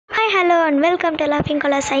Hello and welcome to லாஃபிங்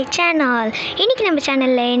colour psi channel. இன்றைக்கி நம்ம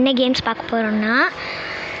சேனலில் என்ன கேம்ஸ் பார்க்க போகிறோம்னா,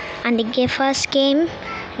 அந்த first game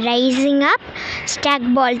rising up, stock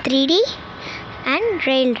ball 3D and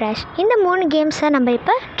rail rush. இந்த 3 கேம்ஸை நம்ம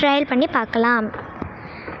இப்போ ட்ரையல் பண்ணி பார்க்கலாம்.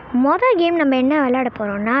 மொதல் கேம் நம்ம என்ன விளையாட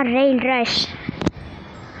போகிறோம்னா ரெயில் ரஷ்.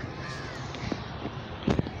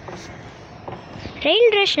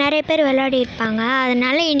 ரெயில் ரஷ் நிறைய பேர் விளையாடிருப்பாங்க.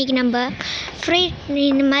 அதனால் இன்றைக்கி நம்ம ஃப்ரீ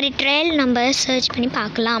இந்த மாதிரி ட்ரையல் நம்ம சர்ச் பண்ணி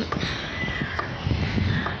பார்க்கலாம்.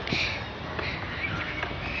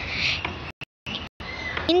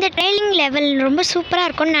 இந்த ட்ரையலிங் லெவல் ரொம்ப சூப்பராக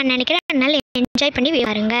இருக்கும்னு நான் நினைக்கிறேன். அதனால் என்ஜாய் பண்ணி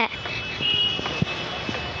பாருங்க.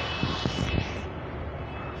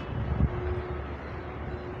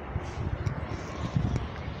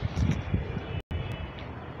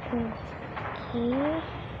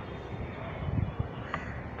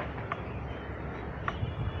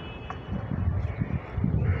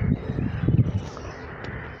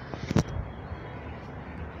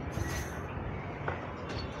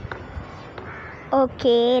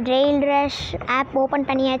 Okay, rail rush app open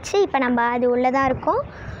பண்ணியாச்சு. இப்போ நம்ம அது உள்ளே தான் இருக்கோம்.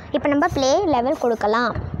 இப்போ நம்ம ப்ளே லெவல்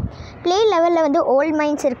கொடுக்கலாம். ப்ளே லெவலில் வந்து ஓல்ட்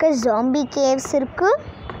மைன்ஸ் இருக்குது, ஜாம்பி கேவ்ஸ் இருக்குது,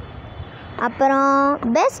 அப்புறம்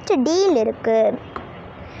பெஸ்ட் டீல்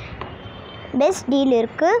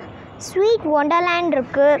இருக்குது, ஸ்வீட் ஒண்டர்லேண்ட்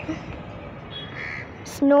இருக்குது,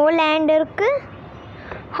 ஸ்னோ லேண்ட் இருக்குது,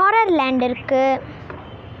 ஹாரர் லேண்ட் இருக்குது,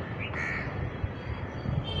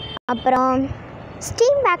 அப்புறம்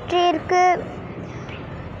ஸ்டீம் ஃபேக்ட்ரி இருக்குது,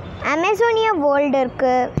 அமேசானியா வேர்ல்டு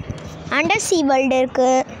இருக்குது, அண்டர் சி வேர்ல்டு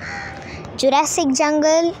இருக்குது, ஜுராசிக்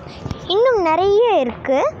ஜங்கிள், இன்னும் நிறைய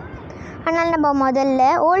இருக்குது. அதனால் நம்ம முதல்ல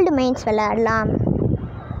ஓல்டு மைன்ஸ் விளையாடலாம்.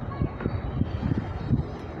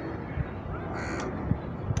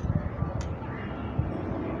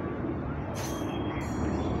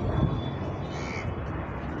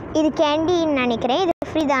 இது கேண்டின்னு நினைக்கிறேன். இது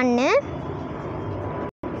ஃப்ரீ தான்னு.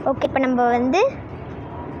 ஓகே, இப்போ நம்ம வந்து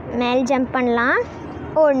மேல் ஜம்ப் பண்ணலாம்.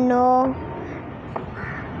 ஒன்றும்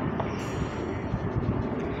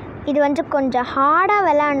இது வந்து கொஞ்சம் ஹார்டாக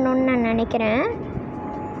விளையாடணுன்னு நான் நினைக்கிறேன்.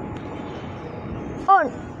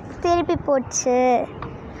 திருப்பி போச்சு.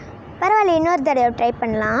 பரவாயில்ல, இன்னொரு தடவை ட்ரை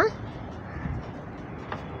பண்ணலாம்.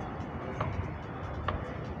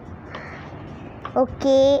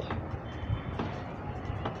 ஓகே,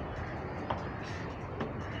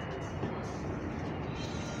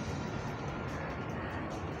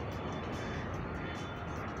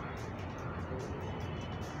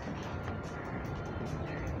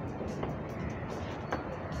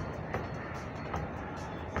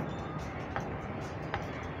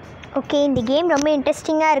 ஓகே, இந்த கேம் ரொம்ப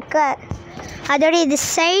இன்ட்ரெஸ்டிங்காக இருக்குது. அதோட இது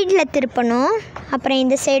சைடில் திருப்பணும், அப்புறம்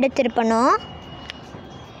இந்த சைடு திருப்பணும்.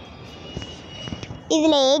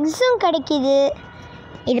 இதில் எக்ஸும் கிடைக்கிது.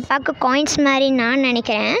 இது பார்க்க காயின்ஸ் மாதிரி நான்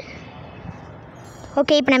நினைக்கிறேன்.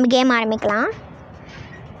 ஓகே, இப்போ நம்ம கேம் ஆரம்பிக்கலாம்.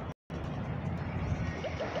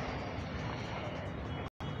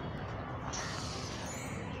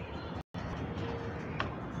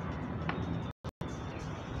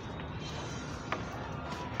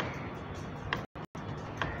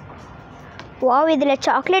 வாவ், இதில்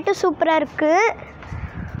சாக்லேட்டும் சூப்பராக இருக்குது.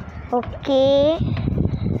 ஓகே,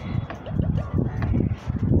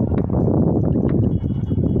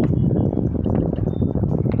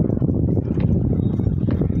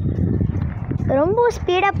 ரொம்ப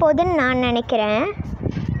ஸ்பீடாக போகுதுன்னு நான் நினைக்கிறேன்.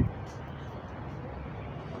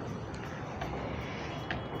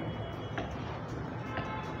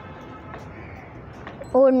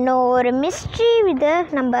 ஒரு மிஸ்ட்ரி இது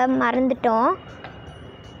நம்ம மறந்துட்டோம்.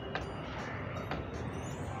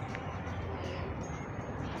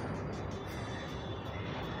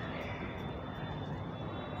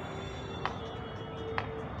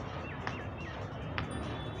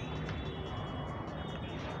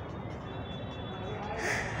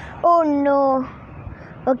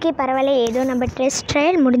 ஓகே, பரவாயில்ல, ஏதோ நம்ம டெஸ்ட்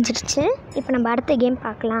ட்ரையல் முடிஞ்சிருச்சு. இப்போ நம்ம அடுத்த கேம்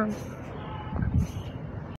பார்க்கலாம்.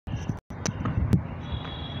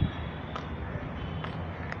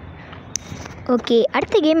 ஓகே,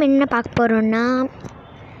 அடுத்த கேம் என்ன பார்க்க போகிறோன்னா,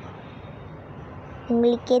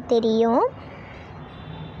 உங்களுக்கே தெரியும்,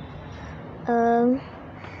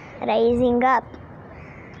 ரைசிங்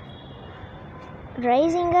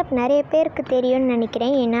அப் நிறைய பேருக்கு தெரியும்னு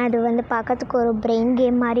நினைக்கிறேன். ஏன்னா அது வந்து பார்க்கறதுக்கு ஒரு பிரெயின்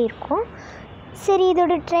கேம் மாதிரி இருக்கும். சரி,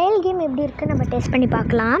 இதோட ட்ரையல் கேம் எப்படி இருக்குன்னு நம்ம டெஸ்ட் பண்ணி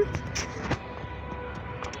பார்க்கலாம்.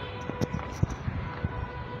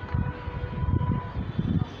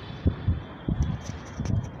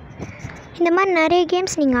 இந்த மாதிரி நிறைய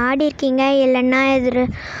கேம்ஸ் நீங்கள் ஆடிருக்கீங்க, இல்லைன்னா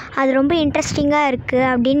அது ரொம்ப இன்ட்ரெஸ்டிங்காக இருக்குது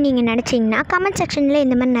அப்படின்னு நீங்கள் நினச்சிங்கன்னா கமெண்ட் செக்ஷனில்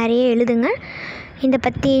இந்த மாதிரி நிறைய எழுதுங்க.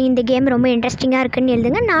 இந்த கேம் ரொம்ப இன்ட்ரெஸ்டிங்காக இருக்குதுன்னு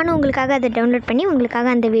எழுதுங்க. நானும் உங்களுக்காக அதை டவுன்லோட் பண்ணி உங்களுக்காக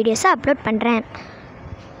அந்த வீடியோஸை அப்லோட் பண்ணுறேன்.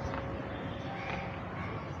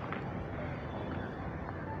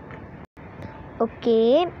 ஓகே,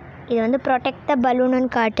 இது வந்து ப்ரொடெக்ட் த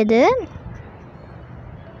பலூன்னு காட்டுது.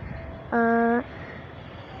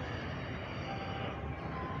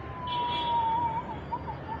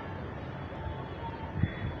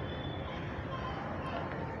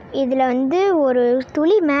 இதில் வந்து ஒரு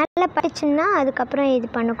துளி மேலே பட்டுச்சுன்னா அதுக்கப்புறம் இது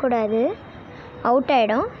பண்ணக்கூடாது, அவுட்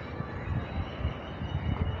ஆகிடும்.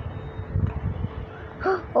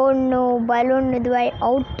 ஒன்று பலூன் இதுவாக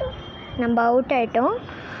அவுட், நம்ம அவுட் ஆகிட்டோம்.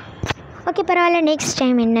 ஓகே, பரவாயில்ல, நெக்ஸ்ட்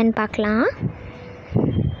டைம் என்னன்னு பார்க்கலாம்.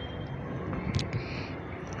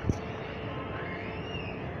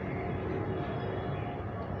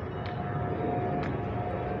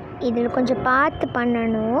 இதில் கொஞ்சம் பார்த்து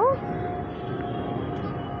பண்ணணும்.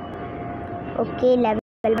 ஓகே,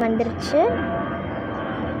 லெவல் வந்துருச்சு.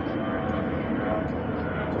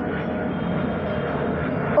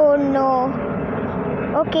 Oh no.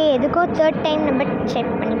 ஓகே, எதுக்கோ தேர்ட் டைம் நம்ம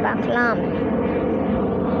செக் பண்ணி பார்க்கலாம்.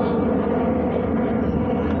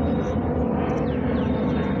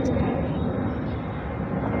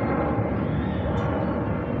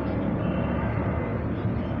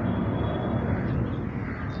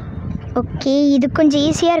 ஓகே, இது கொஞ்சம்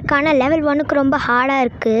ஈஸியாக இருக்கு. ஆனால் லெவல் 1க்கு ரொம்ப ஹார்டாக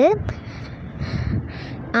இருக்குது.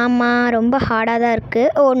 ஆமாம், ரொம்ப ஹார்டாக தான்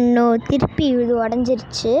இருக்குது. ஒன்று திருப்பி இது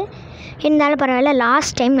உடஞ்சிருச்சு. இருந்தாலும் பரவாயில்ல,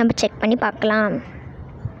 லாஸ்ட் டைம் நம்ம செக் பண்ணி பார்க்கலாம்.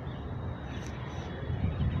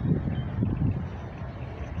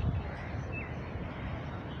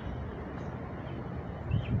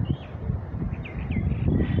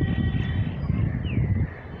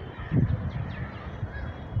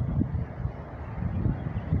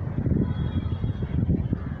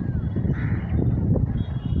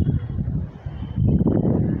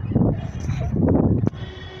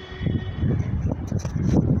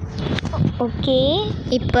 ஓகே,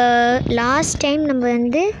 இப்போ லாஸ்ட் டைம் நம்ம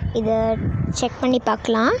வந்து இதை செக் பண்ணி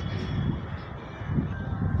பார்க்கலாம்.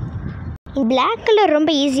 பிளாக் கலர்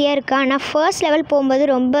ரொம்ப ஈஸியாக இருக்குது. ஆனால் ஃபர்ஸ்ட் லெவல் போகும்போது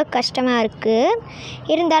ரொம்ப கஷ்டமாக இருக்குது.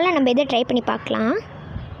 இருந்தாலும் நம்ம இதை ட்ரை பண்ணி பார்க்கலாம்.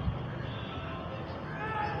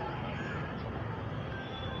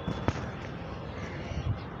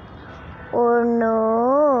 ஒன்று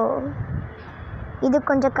இது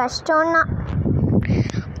கொஞ்சம் கஷ்டம்னா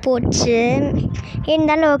போச்சு.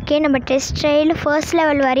 இருந்தாலும் ஓகே, நம்ம டெஸ்ட் ட்ரையல் ஃபர்ஸ்ட்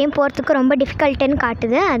லெவல் வரையும் போகிறதுக்கு ரொம்ப டிஃபிகல்ட்டுன்னு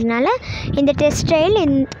காட்டுது. அதனால் இந்த டெஸ்ட் ட்ரையல்,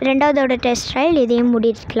 ரெண்டாவதோட டெஸ்ட் ட்ரையல் இதையும்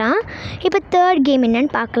முடிக்கலாம். இப்போ தேர்ட் கேம்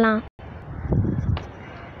என்னன்னு பார்க்கலாம்.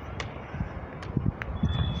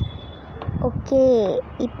 ஓகே,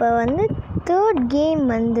 இப்போ வந்து தேர்ட் கேம்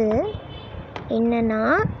வந்து என்னென்னா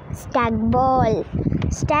ஸ்டாக்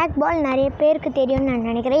பால் நிறைய பேருக்கு தெரியும்னு நான்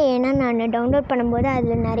நினைக்கிறேன். ஏன்னா நான் டவுன்லோட் பண்ணும்போது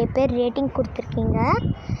அதில் நிறைய பேர் ரேட்டிங் கொடுத்துருக்கீங்க.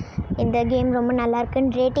 இந்த கேம் ரொம்ப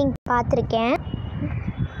நல்லாயிருக்குன்னு ரேட்டிங் பார்த்துருக்கேன்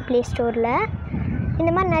ப்ளே ஸ்டோரில். இந்த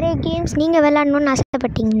மாதிரி நிறைய கேம்ஸ் நீங்கள் விளாட்ணுன்னு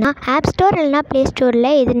ஆசைப்பட்டீங்கன்னா ஆப் ஸ்டோர் இல்லைனா ப்ளே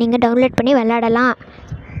ஸ்டோரில் இது நீங்கள் டவுன்லோட் பண்ணி விளாடலாம்.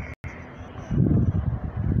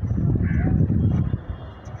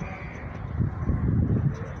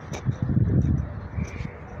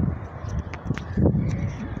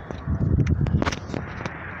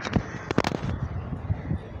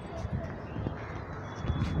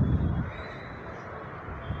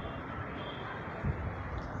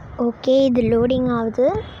 ஓகே, இது லோடிங் ஆகுது.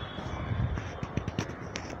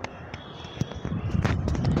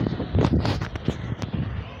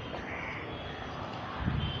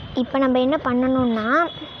 இப்போ நம்ம என்ன பண்ணணும்னா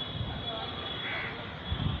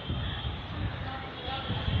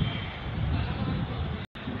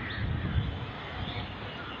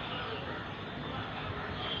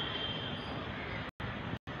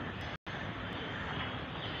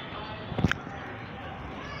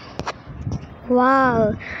வாவ்,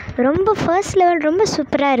 ரொம்ப ஃபர்ஸ்ட் லெவல் ரொம்ப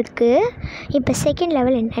சூப்பராக இருக்குது. இப்போ செகண்ட்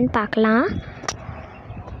லெவல் என்னன்னு பார்க்கலாம்.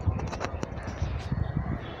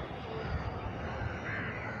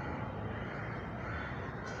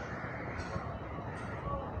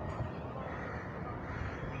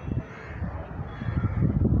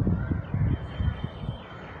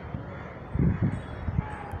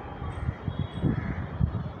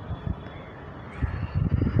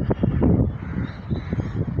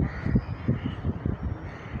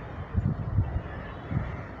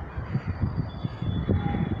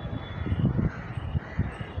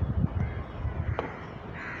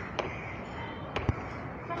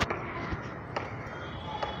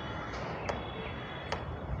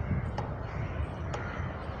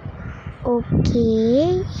 ஓகே,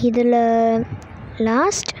 இதில்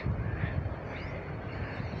லாஸ்ட்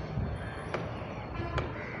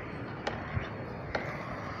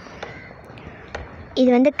இது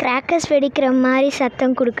வந்து கிராக்கர்ஸ் வெடிக்கிற மாதிரி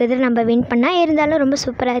சத்தம் கொடுக்குது நம்ம வின் பண்ணால். இருந்தாலும் ரொம்ப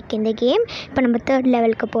சூப்பராக இருக்குது இந்த கேம். இப்போ நம்ம 3rd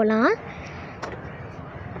லெவலுக்கு போகலாம்.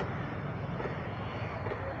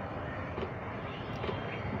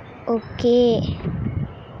 ஓகே,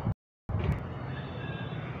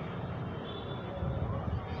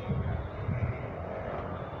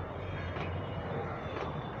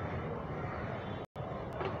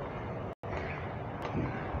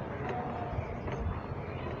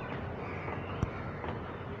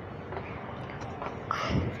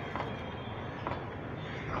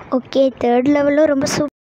 ஓகே 3rd லெவலும் ரொம்ப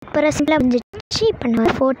சூப்பராக சிம்பிளாக முடிஞ்சிடுச்சு. இப்போ நம்ம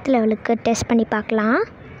 4th லெவலுக்கு டெஸ்ட் பண்ணி பார்க்கலாம்.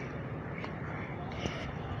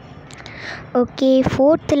 ஓகே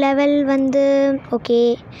 4th லெவல் வந்து ஓகே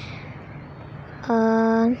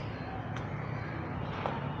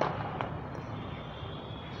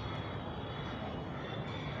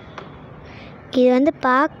இது வந்து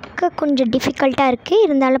பார்க்க கொஞ்சம் டிஃபிகல்ட்டாக இருக்குது.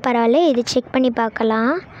 இருந்தாலும் பரவாயில்ல, இது செக் பண்ணி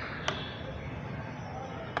பார்க்கலாம்.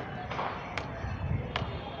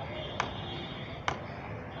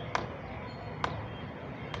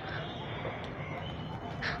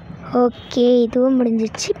 ஓகே இதுவும்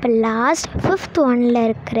முடிஞ்சிச்சு. இப்போ லாஸ்ட் 5th ஒன்னில்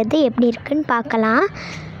இருக்கிறது எப்படி இருக்குன்னு பார்க்கலாம்.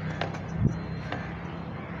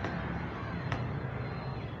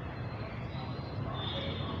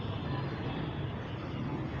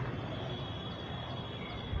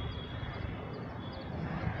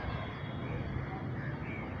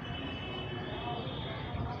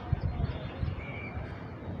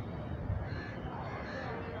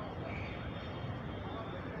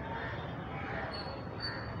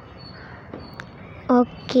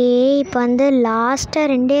 ஓகே இப்போ வந்து லாஸ்ட்டாக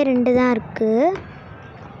 2 தான் இருக்குது.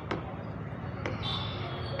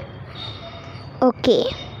 ஓகே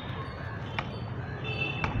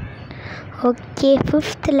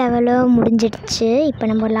 5th லெவலும் முடிஞ்சிடுச்சு. இப்போ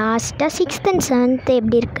நம்ம லாஸ்ட்டாக 6th and 7th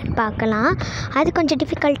எப்படி இருக்குன்னு பார்க்கலாம். அது கொஞ்சம்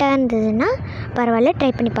டிஃபிகல்ட்டாக இருந்ததுன்னா பரவாயில்ல,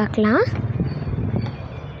 ட்ரை பண்ணி பார்க்கலாம்.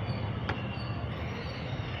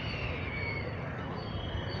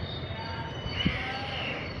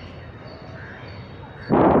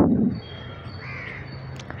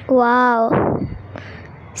 வாவ்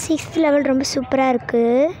 6th லெவல் ரொம்ப சூப்பராக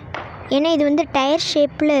இருக்குது. ஏன்னா இது வந்து டயர்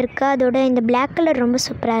ஷேப்பில் இருக்குது. அதோட இந்த பிளாக் கலர் ரொம்ப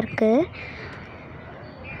சூப்பராக இருக்குது.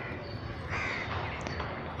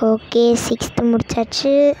 ஓகே 6th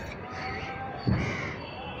முடிச்சாச்சு.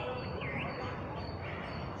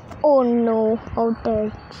 ஓ நோ, அவுட்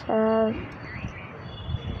ஆயிடுச்சு.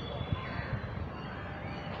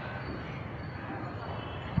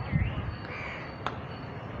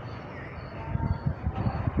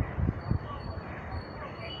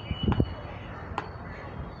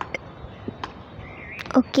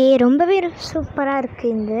 ஓகே ரொம்பவே சூப்பராக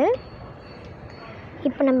இருக்குது இது.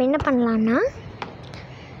 இப்போ நம்ம என்ன பண்ணலான்னா,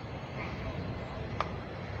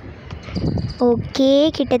 ஓகே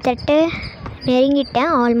கிட்டத்தட்ட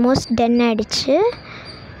நெருங்கிட்டேன், ஆல்மோஸ்ட் டன் ஆகிடுச்சு.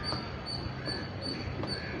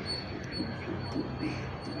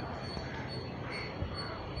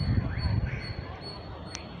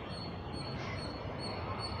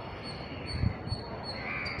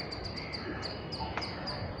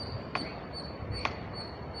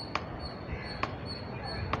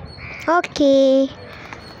 ஓகே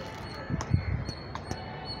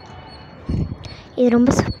இது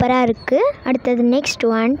ரொம்ப சூப்பராக இருக்குது. அடுத்தது நெக்ஸ்ட்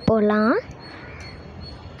ஒன் போகலாம்.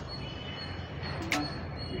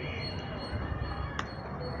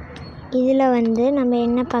 இதில் வந்து நம்ம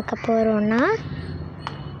என்ன பார்க்க போகிறோன்னா,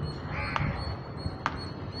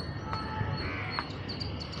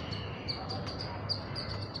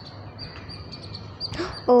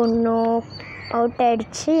 ஓ நோ, அவுட்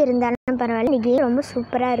ஆகிடுச்சு. இருந்தாலும் பரவாயில்ல, இந்த கேம் ரொம்ப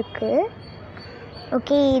சூப்பராக இருக்குது.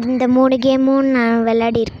 ஓகே இந்த 3 கேமும் நான்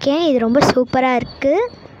விளையாடிருக்கேன். இது ரொம்ப சூப்பராக இருக்குது.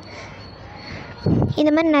 இந்த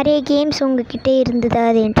மாதிரி நிறைய கேம்ஸ் உங்கள்கிட்ட இருந்தது,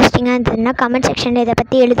 அது இன்ட்ரெஸ்டிங்காக இருந்ததுன்னா கமெண்ட் செக்ஷனில் இதை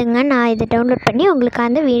பற்றி எழுதுங்க. நான் இதை டவுன்லோட் பண்ணி உங்களுக்கு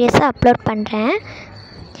அந்த வீடியோஸை அப்லோட் பண்ணுறேன்.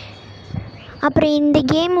 அப்புறம் இந்த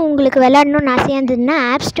கேம் உங்களுக்கு விளையாடணும்னு ஆசையாக இருந்ததுன்னா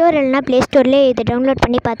ஆப் ஸ்டோர் இல்லைனா ப்ளே ஸ்டோர்லேயே இதை டவுன்லோட்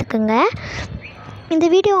பண்ணி பார்த்துக்குங்க. இந்த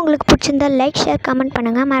வீடியோ உங்களுக்கு பிடிச்சிருந்தால் லைக், ஷேர், கமெண்ட்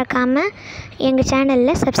பண்ணுங்கள். மறக்காமல் எங்கள்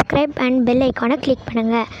சேனலில் சப்ஸ்கிரைப் அண்ட் பெல் ஐக்கானை கிளிக்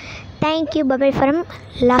பண்ணுங்கள். Thank you. By from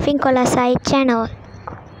லாஃபிங் Cola Sai channel.